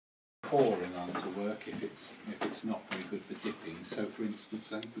pouring onto work if it's not very good for dipping. So for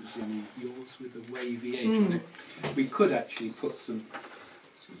instance, I think it was yours with a wavy edge on it. We could actually put some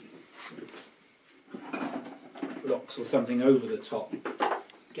blocks or something over the top,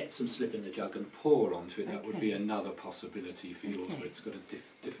 get some slip in the jug and pour onto it. That would be another possibility for yours, but it's got a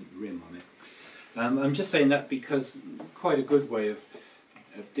different rim on it. I'm just saying that because quite a good way of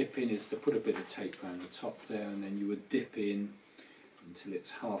dipping is to put a bit of tape around the top there, and then you would dip in until it's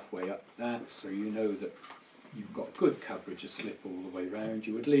halfway up that, so you know that you've got good coverage of slip all the way round.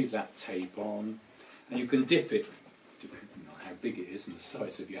 You would leave that tape on, and you can dip it, depending on how big it is and the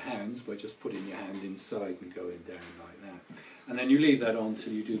size of your hands, by just putting your hand inside and going down like that. And then you leave that on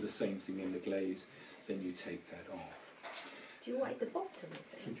till you do the same thing in the glaze, then you take that off. Do you wipe the bottom of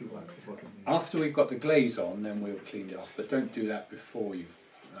it? Should you wipe the bottom? After we've got the glaze on, then we'll clean it off, but don't do that before you,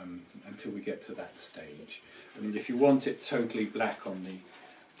 until we get to that stage. I mean, if you want it totally black on the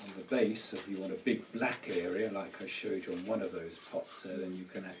base, if you want a big black area, like I showed you on one of those pots there, then you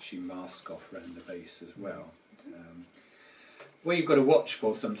can actually mask off around the base as well. What you've got to watch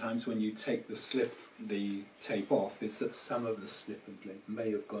for sometimes when you take the tape off is that some of the slip and glaze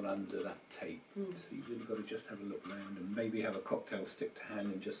may have gone under that tape. So you've really got to just have a look around and maybe have a cocktail stick to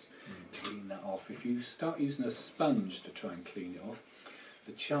hand and just clean that off. If you start using a sponge to try and clean it off,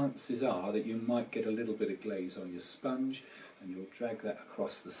 the chances are that you might get a little bit of glaze on your sponge, and you'll drag that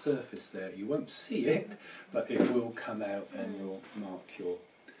across the surface there. You won't see it, but it will come out and will mark your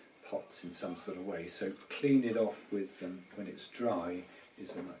pots in some sort of way. So clean it off with when it's dry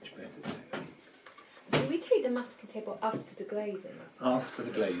is a much better technique. Do we treat the masking tape after the glazing? After the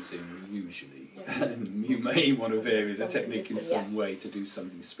glazing, usually. And you may want to vary the technique in some way to do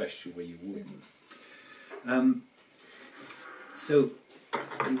something special where you wouldn't. So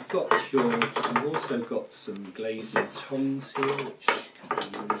you've also got some glazing tongs here, which can be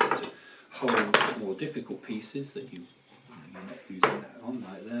used to hold more difficult pieces that you're not using that on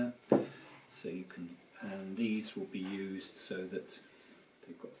like that. So you can, and these will be used so that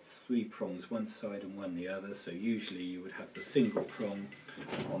they've got 3 prongs one side and one the other. So usually you would have the single prong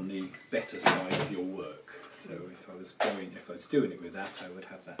on the better side of your work. So if I was doing it with that, I would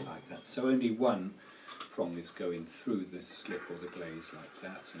have that like that. So only one prong is going through the slip or the glaze like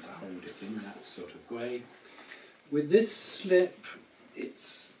that, and to hold it in that sort of way. With this slip,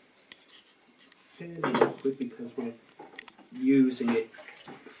 it's fairly awkward because we're using it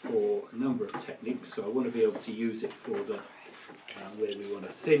for a number of techniques, so I want to be able to use it for the where we want a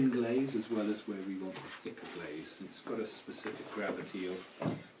thin glaze as well as where we want a thicker glaze. And it's got a specific gravity of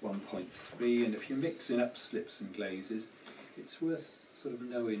 1.3, and if you're mixing up slips and glazes, it's worth sort of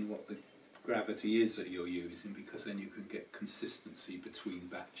knowing what the gravity is that you're using, because then you can get consistency between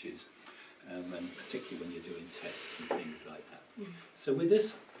batches, and particularly when you're doing tests and things like that. So with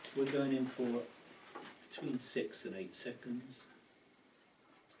this, we're going in for between 6 and 8 seconds.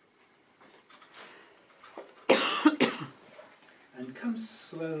 And come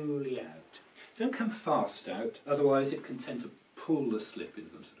slowly out. Don't come fast out, otherwise it can tend to pull the slip in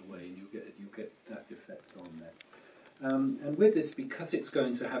some sort of way, and you get that effect on there. And with this, because it's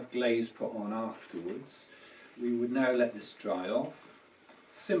going to have glaze put on afterwards, we would now let this dry off.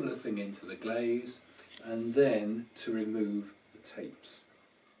 Similar thing into the glaze, and then to remove the tapes.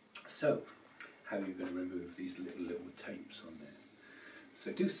 So, how are you going to remove these little tapes on there?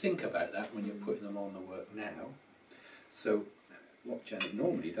 So do think about that when you're putting them on the work now. So what Janet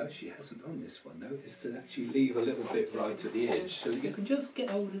normally does, she hasn't on this one though, is to actually leave a little bit right at the edge, so that you can just get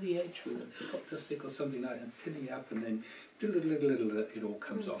hold of the edge with a cocktail stick or something like that, and pinning it up, and then it all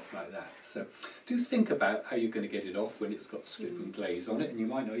comes off like that. So do think about how you're going to get it off when it's got slip and glaze on it, and you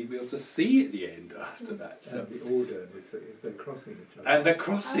might not even be able to see at the end after that. So the order, if they're crossing each other. And they're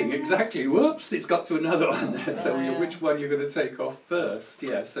crossing, exactly. Whoops, it's got to another one there. So which one you're going to take off first?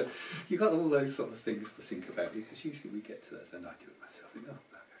 Yeah, so you've got all those sort of things to think about, because usually we get to that and I do it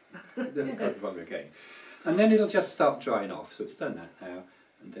myself. Then go wrong again. And then it'll just start drying off. So it's done that now,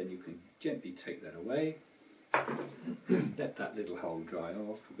 and then you can gently take that away. Let that little hole dry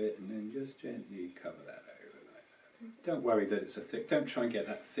off a bit, and then just gently cover that over like that. Don't worry that it's a thick, don't try and get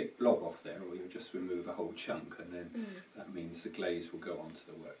that thick blob off there, or you'll just remove a whole chunk, and then that means the glaze will go onto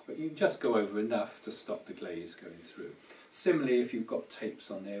the work. But you just go over enough to stop the glaze going through. Similarly, if you've got tapes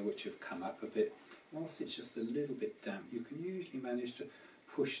on there which have come up a bit, whilst it's just a little bit damp, you can usually manage to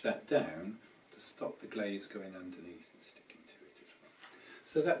push that down to stop the glaze going underneath and sticking to it as well.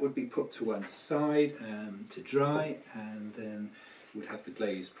 So that would be put to one side to dry, and then we'd have the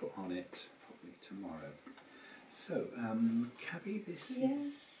glaze put on it probably tomorrow. So, Cabby, this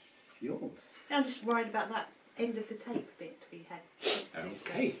is yours. I'm just worried about that end of the tape bit we had.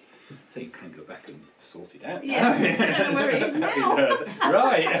 Okay, back and sort it out. Yeah, I don't know where it is now.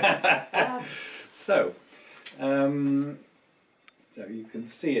 Right. So you can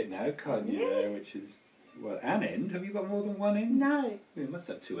see it now, can't you? Yeah. Which is, well, an end. Have you got more than one end? No. You must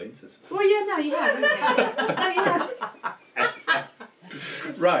have two ends. I suppose. Well, yeah, no, you have, haven't you? No, you have.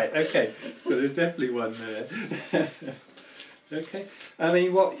 Right, okay, so there's definitely one there. Okay, I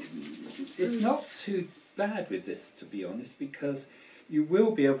mean, it's not too bad with this, to be honest, because you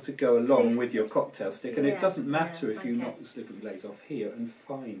will be able to go along with your cocktail stick, and it doesn't matter if you knock the slip and glaze off here and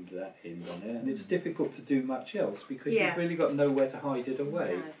find that end on there, and it's difficult to do much else because you've really got nowhere to hide it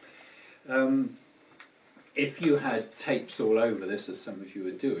away. No. If you had tapes all over this, as some of you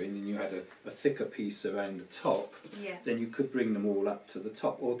were doing, and you had a thicker piece around the top, then you could bring them all up to the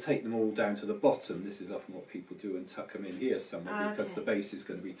top, or take them all down to the bottom. This is often what people do, and tuck them in here somewhere, because the base is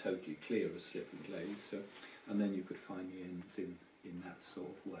going to be totally clear of slip and glaze. So, and then you could find the ends in that sort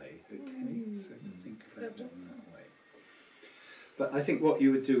of way. Okay, so think about it in that way. But I think what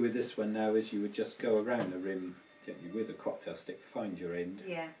you would do with this one now is you would just go around the rim gently with a cocktail stick, find your end.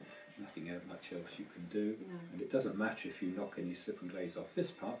 Nothing much else you can do, and it doesn't matter if you knock any slip and glaze off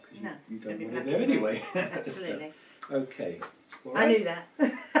this part, because you don't want it there anyway. Absolutely. So, okay. All right. I knew that.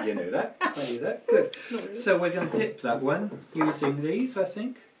 You knew that. I knew that. Good. Really. So we're going to dip that one using these, I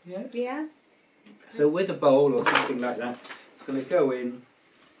think. Yes. Yeah. Okay. So with a bowl or something like that, it's going to go in.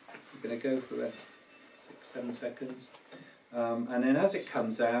 We're going to go for 6-7 seconds, and then as it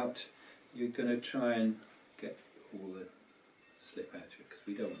comes out, you're going to try and get all the slip out of it, because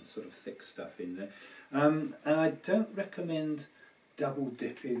we don't want sort of thick stuff in there. And I don't recommend double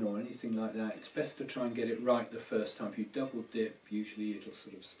dipping or anything like that. It's best to try and get it right the first time. If you double dip, usually it'll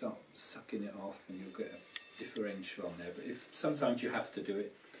sort of start sucking it off and you'll get a differential on there. But sometimes you have to do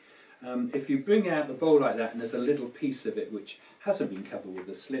it. If you bring out the bowl like that and there's a little piece of it which hasn't been covered with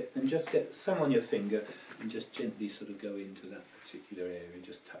a slip, then just get some on your finger and just gently sort of go into that particular area and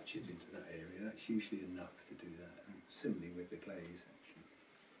just touch it into that area. That's usually enough to do that. And similarly with the glaze, actually.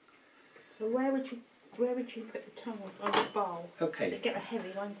 So where would you put the tunnels on the bowl? Okay. Does it get a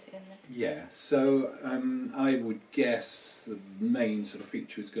heavy, won't it, in there? Yeah, so I would guess the main sort of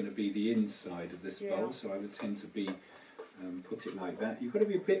feature is going to be the inside of this bowl, so I would tend to be put it like that. You've got to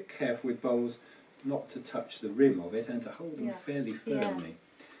be a bit careful with bowls not to touch the rim of it and to hold them fairly firmly.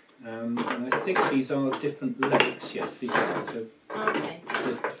 And I think these are different lengths, yes, these are. So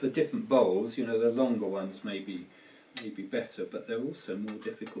for different bowls, you know, the longer ones may be better, but they're also more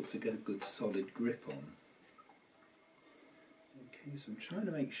difficult to get a good solid grip on. Okay, so I'm trying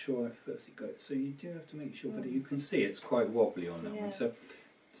to make sure I've firstly got it. So you do have to make sure, but you can see it's quite wobbly on that one. So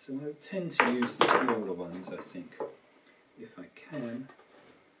I tend to use the smaller ones, I think, if I can.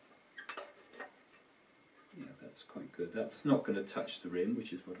 Yeah, that's quite good. That's not going to touch the rim,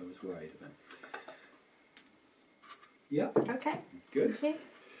 which is what I was worried about. Yeah. Okay. Good. Okay.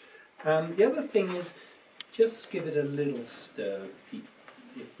 The other thing is, just give it a little stir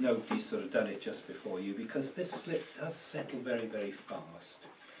if nobody's sort of done it just before you, because this slip does settle very, very fast.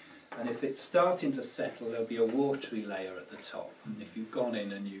 And if it's starting to settle, there'll be a watery layer at the top. And if you've gone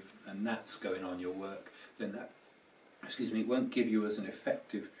in and that's going on your work, then that, it won't give you as an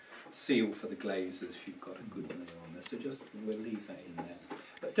effective seal for the glaze as you've got a good layer on there. So just, we'll leave that in there.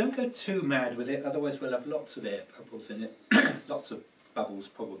 But don't go too mad with it, otherwise we'll have lots of air bubbles in it. Lots of bubbles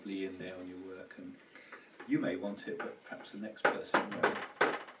probably in there on your work, and you may want it, but perhaps the next person won't.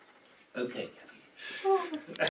 Okay, Kathy.